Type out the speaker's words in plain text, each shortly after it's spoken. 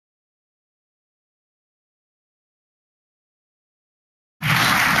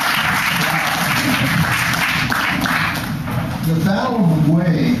The Battle of the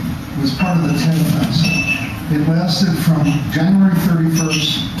Way was part of the Tet Offensive. It lasted from January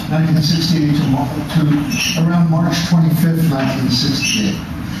 31st, 1968 to around March 25th, 1968.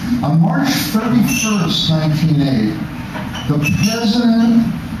 On March 31st, 1908, the president,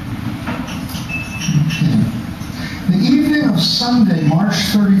 the evening of Sunday, March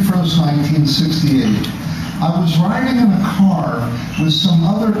 31st, 1968, I was riding in a car with some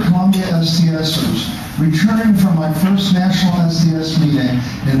other Columbia SDSers returning from my first National SDS meeting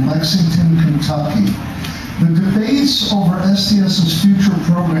in Lexington, Kentucky. The debates over SDS's future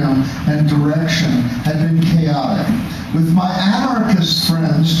program and direction had been chaotic. With my anarchist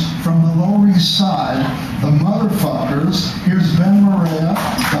friends from the Lower East Side, the motherfuckers, here's Ben Morea,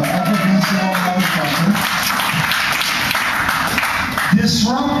 the evidence-all motherfucker,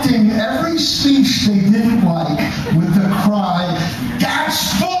 disrupting every speech they didn't like with the cry,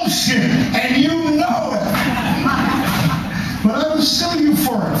 "That's bullshit, and you know it!" But I was still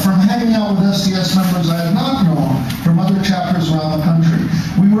euphoric from hanging out with SDS members I had not known from other chapters around the country.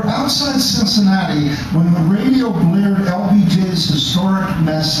 We were outside Cincinnati when the radio blared LBJ's historic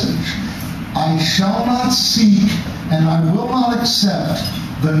message, "I shall not seek and I will not accept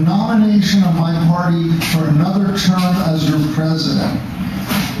the nomination of my party for another term as your president."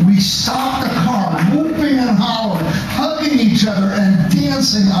 We stopped the car, whooping and hollering, hugging each other and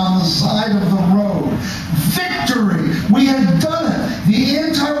dancing on the side of the road. Victory! We had done it! The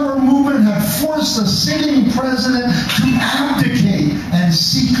anti-war movement had forced the sitting president to abdicate and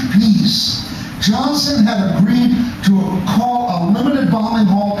seek peace. Johnson had agreed to call a limited bombing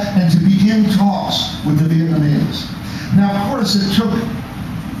halt and to begin talks with the Vietnamese. Now, of course, it took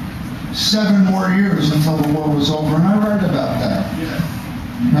 7 more years until the war was over, and I write about that.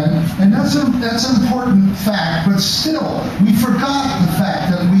 Right? And that's an important fact, but still, we forgot the fact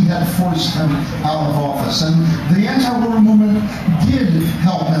that we had forced him out of office, and the anti-war movement did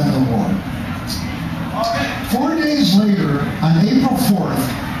help end the war. 4 days later, on April 4th,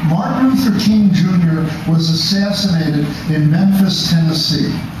 Martin Luther King Jr. was assassinated in Memphis,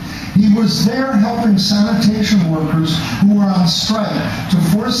 Tennessee. He was there helping sanitation workers who were on strike to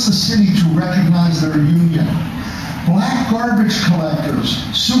force the city to recognize their union. Black garbage collectors,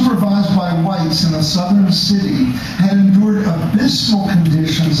 supervised by whites in a southern city, had endured abysmal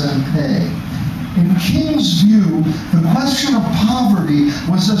conditions and pay. In King's view, the question of poverty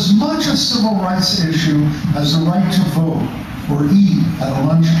was as much a civil rights issue as the right to vote or eat at a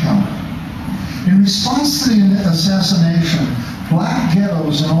lunch counter. In response to the assassination, black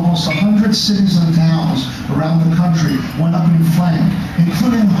ghettos in almost 100 cities and towns around the country went up in flame,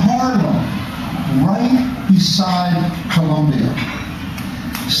 including Harlem, right beside Columbia.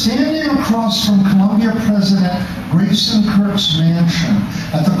 Standing across from Columbia President Grayson Kirk's mansion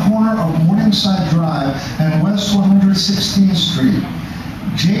at the corner of Morningside Drive and West 116th Street,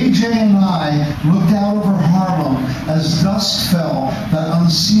 JJ and I looked out over Harlem as dusk fell that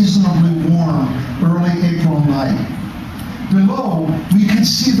unseasonably warm early April night. Below, we could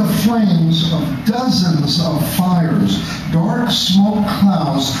see the flames of dozens of fires, dark smoke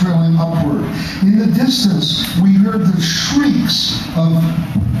clouds trailing upward. In the distance, we heard the shrieks of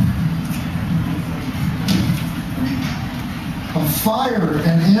fire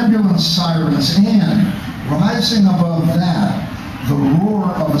and ambulance sirens, and, rising above that, the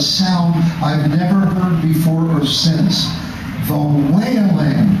roar of a sound I've never heard before or since, the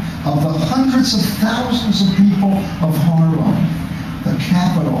wailing of the hundreds of thousands of people of Harlem, the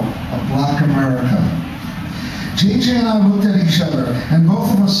capital of Black America. JJ and I looked at each other, and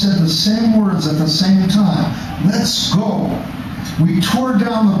both of us said the same words at the same time. Let's go. We tore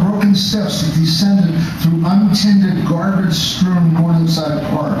down the broken steps that descended through untended, garbage-strewn Morningside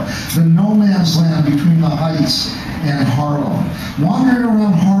Park, the no-man's land between the Heights and Harlem. Wandering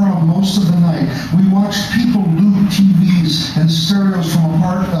around Harlem most of the night, we watched people loot TVs and stereos from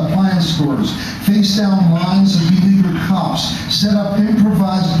appliance stores, face down lines of beleaguered cops, set up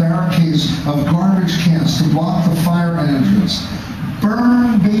improvised barricades of garbage cans to block the fire engines.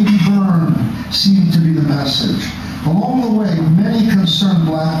 Burn, baby, burn seemed to be the message. Along the way, many concerned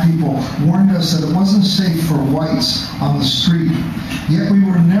black people warned us that it wasn't safe for whites on the street, yet we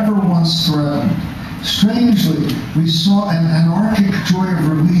were never once threatened. Strangely, we saw an anarchic joy of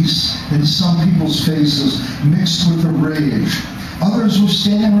release in some people's faces, mixed with the rage. Others were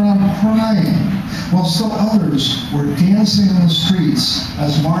standing around crying, while still others were dancing in the streets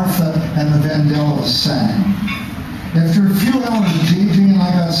as Martha and the Vandellas sang. After a few hours, JJ and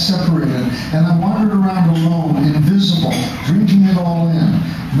I got separated, and I wandered around alone, invisible, drinking it all in.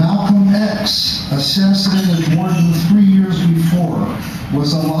 Malcolm X, assassinated more than 3 years before,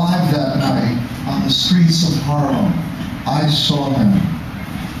 was alive that night on the streets of Harlem. I saw him.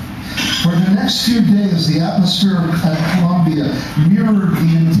 For the next few days, the atmosphere at Columbia mirrored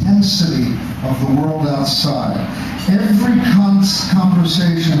the intensity of the world outside. Every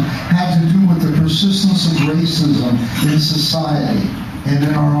conversation had to do with the persistence of racism in society and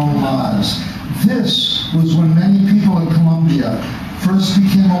in our own lives. This was when many people at Columbia first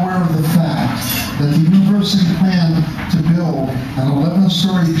became aware of the fact that the university planned to build an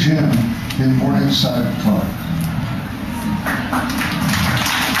 11-story gym in Morningside Park.